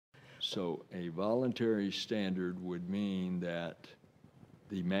So a voluntary standard would mean that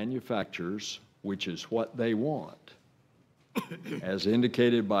the manufacturers, which is what they want, as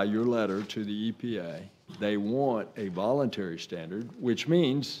indicated by your letter to the EPA, they want a voluntary standard, which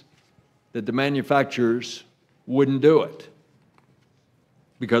means that the manufacturers wouldn't do it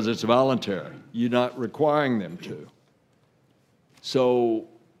because it's voluntary. You're not requiring them to. So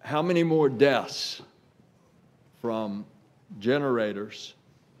how many more deaths from generators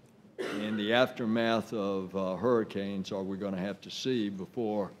in the aftermath of hurricanes are we going to have to see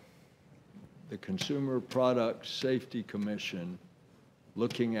before the Consumer Product Safety Commission,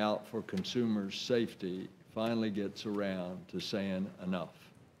 looking out for consumers' safety, finally gets around to saying enough?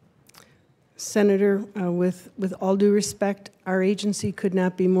 Senator, with all due respect, our agency could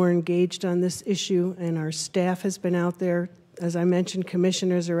not be more engaged on this issue, and our staff has been out there. As I mentioned,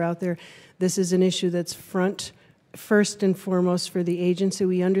 commissioners are out there. This is an issue that's first and foremost for the agency.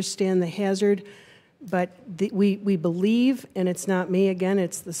 We understand the hazard, but we believe, and it's not me again,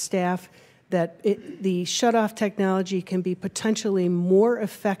 it's the staff, that the shutoff technology can be potentially more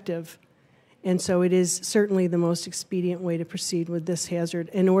effective, and so it is certainly the most expedient way to proceed with this hazard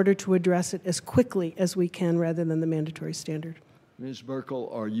in order to address it as quickly as we can rather than the mandatory standard. Ms.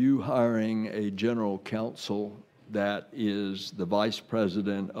 Buerkle, are you hiring a general counsel that is the vice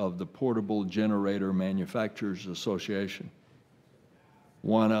president of the Portable Generator Manufacturers Association,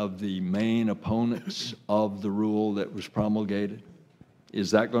 one of the main opponents of the rule that was promulgated?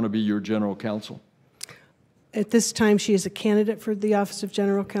 Is that going to be your general counsel? At this time, she is a candidate for the Office of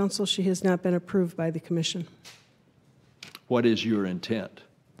General Counsel. She has not been approved by the Commission. What is your intent?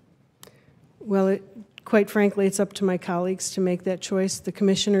 Well, quite frankly, it's up to my colleagues to make that choice. The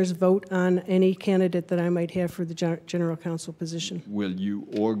commissioners vote on any candidate that I might have for the general counsel position. Will you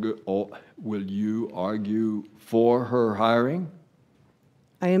argue for her hiring?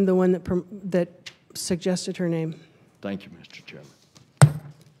 I am the one that suggested her name. Thank you, Mr. Chairman.